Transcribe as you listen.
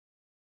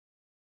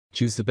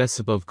Choose the best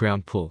above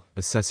ground pool,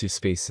 assess your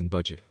space and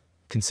budget.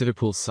 Consider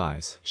pool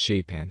size,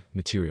 shape and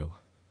material.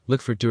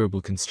 Look for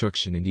durable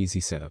construction and easy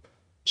setup.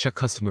 Check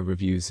customer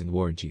reviews and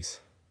warranties.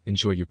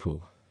 Enjoy your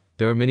pool.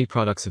 There are many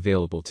products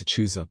available to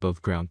choose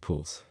above ground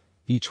pools,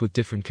 each with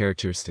different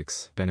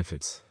characteristics,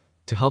 benefits.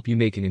 To help you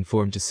make an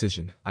informed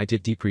decision, I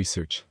did deep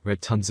research,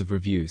 read tons of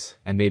reviews,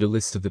 and made a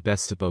list of the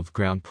best above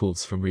ground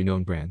pools from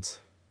renowned brands.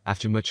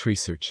 After much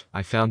research,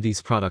 I found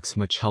these products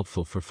much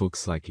helpful for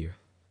folks like you.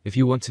 If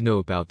you want to know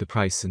about the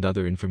price and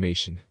other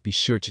information, be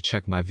sure to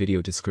check my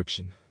video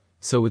description.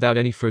 So without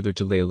any further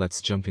delay,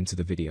 let's jump into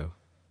the video.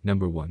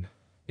 Number 1.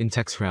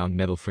 Intex Round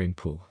Metal Frame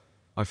Pool.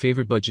 Our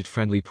favorite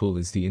budget-friendly pool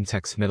is the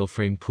Intex Metal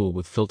Frame Pool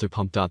with filter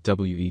pump.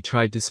 We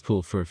tried this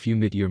pool for a few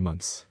mid-year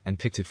months, and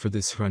picked it for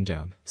this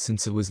rundown,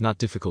 since it was not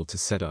difficult to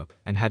set up,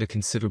 and had a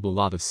considerable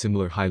lot of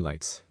similar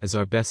highlights, as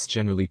our best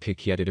generally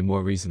pick yet at a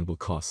more reasonable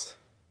cost.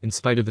 In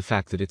spite of the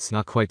fact that it's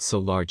not quite so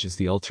large as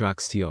the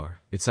Ultrax TR,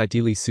 it's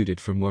ideally suited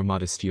for more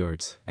modest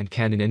yards, and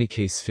can in any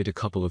case fit a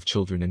couple of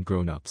children and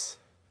grown-ups.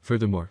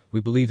 Furthermore,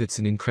 we believe it's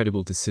an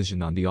incredible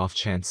decision on the off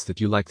chance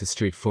that you like the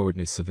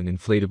straightforwardness of an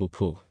inflatable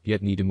pool,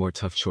 yet need a more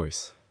tough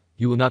choice.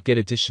 You will not get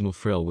additional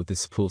frill with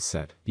this pool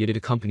set, yet it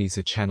accompanies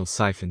a channel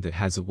siphon that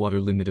has a water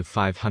limit of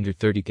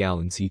 530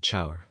 gallons each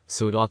hour,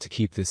 so it ought to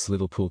keep this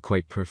little pool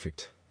quite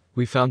perfect.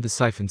 We found the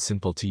siphon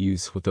simple to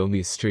use with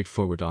only a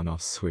straightforward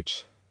on-off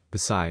switch.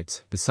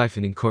 Besides, the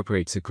siphon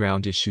incorporates a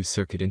ground issue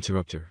circuit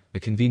interrupter, a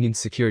convenient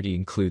security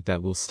include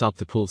that will stop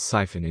the pool's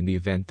siphon in the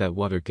event that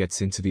water gets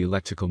into the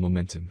electrical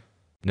momentum.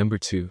 Number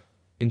 2.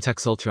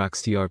 Intex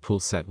Ultrax TR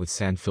Pool Set with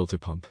Sand Filter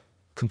Pump.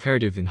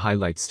 Comparative in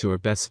highlights to our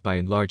best by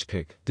and large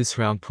pick, this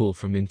round pool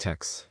from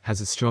Intex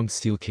has a strong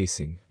steel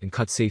casing and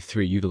cut-safe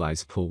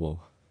 3-utilized pool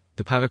wall.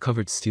 The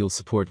powder-covered steel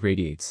support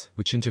radiates,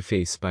 which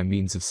interface by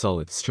means of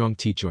solid, strong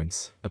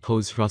T-joints,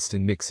 oppose rust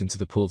and mix into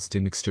the pool's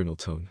dim external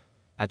tone.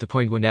 At the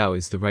point when now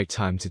is the right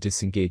time to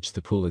disengage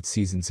the pool at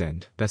season's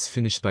end, best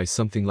finished by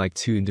something like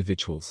 2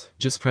 individuals.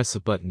 Just press a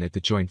button at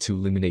the joint to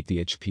eliminate the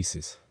edge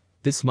pieces.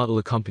 This model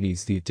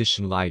accompanies the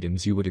additional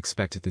items you would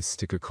expect at this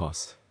sticker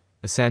cost.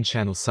 A sand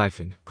channel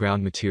siphon,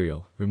 ground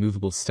material,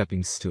 removable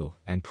stepping stool,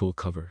 and pool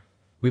cover.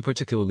 We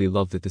particularly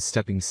love that the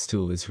stepping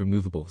stool is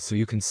removable so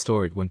you can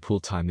store it when pool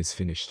time is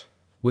finished.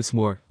 What's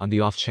more, on the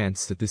off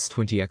chance that this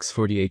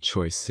 20x48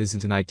 choice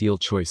isn't an ideal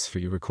choice for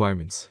your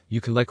requirements,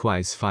 you can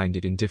likewise find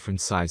it in different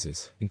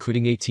sizes,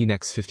 including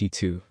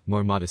 18x52,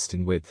 more modest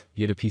in width,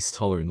 yet a piece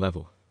taller in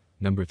level.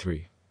 Number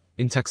 3.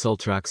 Intex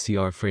Ultrax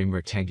TR Frame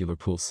Rectangular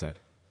Pool Set.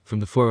 From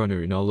the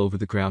forerunner in all over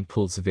the ground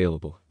pools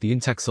available, the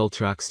Intex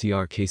Ultrax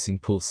TR Casing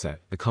Pool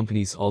Set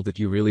accompanies all that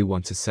you really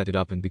want to set it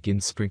up and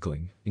begin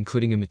sprinkling,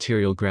 including a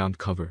material ground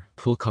cover,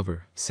 pool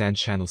cover, sand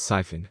channel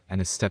siphon, and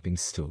a stepping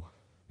stool.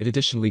 It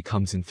additionally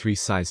comes in 3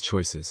 size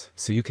choices,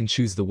 so you can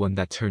choose the one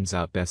that turns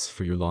out best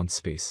for your lawn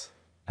space.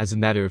 As a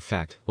matter of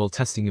fact, while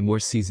testing a more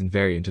seasoned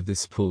variant of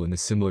this pool in a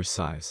similar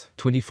size,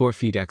 24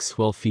 feet x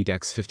 12 feet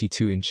x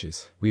 52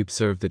 inches, we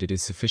observed that it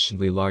is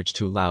sufficiently large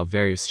to allow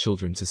various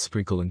children to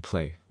sprinkle and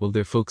play, while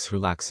their folks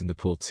relax in the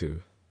pool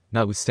too.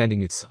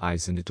 Notwithstanding its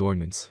size and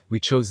adornments, we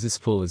chose this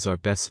pool as our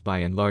best by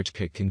and large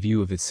pick in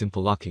view of its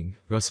simple locking,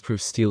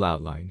 rust-proof steel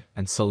outline,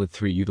 and solid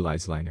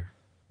 3-utilized liner.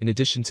 In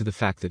addition to the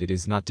fact that it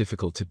is not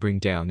difficult to bring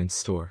down and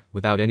store,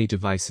 without any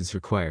devices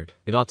required,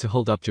 it ought to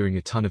hold up during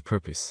a ton of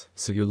purpose,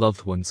 so your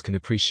loved ones can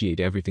appreciate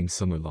everything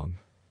summer long.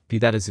 Be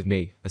that as it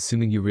may,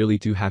 assuming you really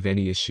do have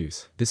any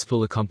issues, this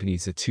pool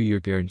accompanies a 2-year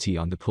guarantee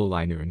on the pool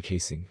liner and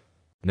casing.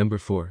 Number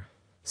 4.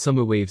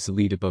 Summer Waves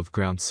Elite Above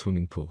Ground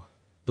Swimming Pool.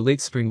 The Late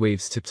Spring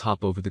Waves Tip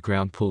Top Over the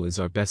Ground Pool is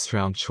our best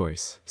round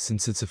choice,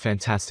 since it's a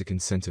fantastic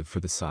incentive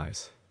for the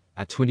size.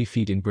 At 20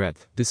 feet in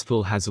breadth, this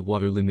pool has a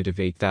water limit of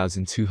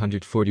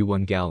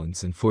 8,241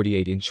 gallons and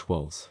 48-inch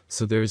walls,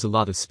 so there is a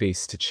lot of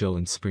space to chill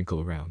and sprinkle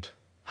around.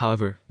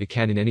 However, it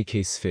can in any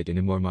case fit in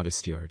a more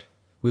modest yard.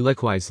 We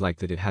likewise like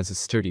that it has a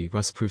sturdy,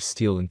 rust-proof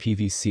steel and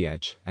PVC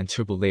edge, and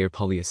triple-layer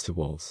polyester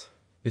walls.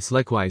 It's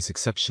likewise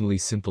exceptionally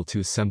simple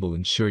to assemble,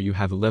 ensure you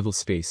have a level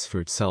space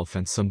for itself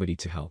and somebody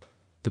to help.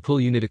 The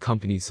pool unit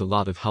accompanies a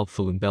lot of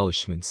helpful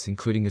embellishments,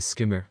 including a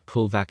skimmer,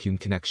 pool vacuum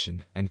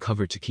connection, and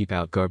cover to keep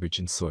out garbage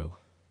and soil.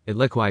 It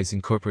likewise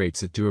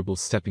incorporates a durable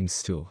stepping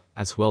stool,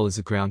 as well as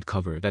a ground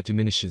cover that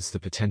diminishes the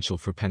potential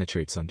for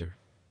penetrates under.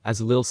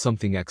 As a little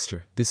something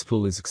extra, this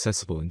pool is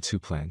accessible in 2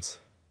 plans: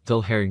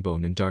 dull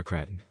herringbone and dark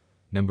rattan.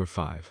 Number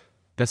 5.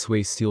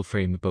 Bestway Steel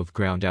Frame Above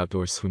Ground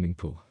Outdoor Swimming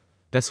Pool.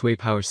 Bestway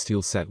Power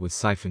Steel Set with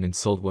Siphon and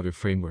Saltwater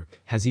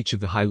Framework has each of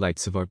the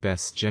highlights of our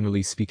best,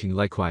 generally speaking,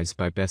 likewise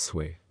by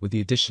Bestway, with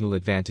the additional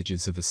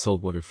advantages of a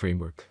saltwater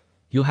framework.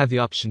 You'll have the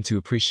option to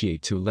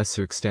appreciate to a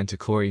lesser extent a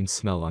chlorine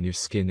smell on your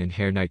skin and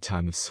hair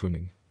nighttime of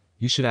swimming.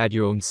 You should add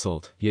your own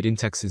salt, yet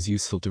Intex's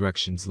useful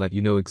directions let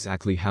you know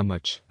exactly how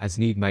much, as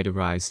need might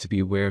arise to be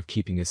aware of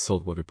keeping a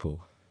saltwater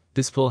pool.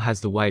 This pool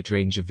has the wide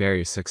range of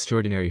various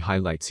extraordinary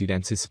highlights you'd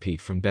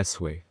anticipate from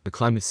Bestway: a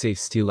climate-safe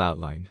steel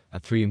outline, a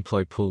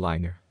 3-employ pool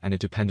liner, and a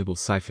dependable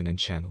siphon and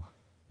channel.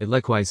 It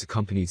likewise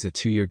accompanies a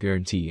 2-year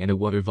guarantee and a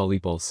water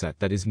volleyball set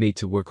that is made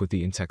to work with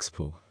the Intex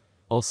pool.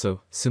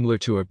 Also, similar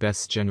to our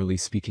best generally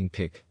speaking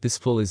pick, this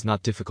pool is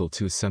not difficult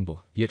to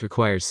assemble, yet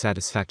requires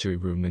satisfactory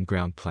room and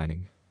ground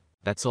planning.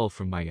 That's all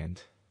from my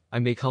end. I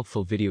make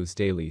helpful videos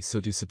daily, so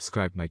do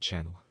subscribe my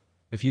channel.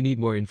 If you need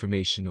more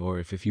information or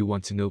if you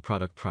want to know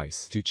product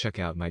price, do check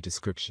out my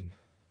description.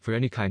 For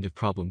any kind of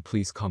problem,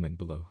 please comment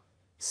below.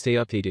 Stay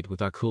updated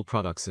with our cool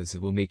products as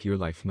it will make your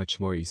life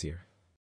much more easier.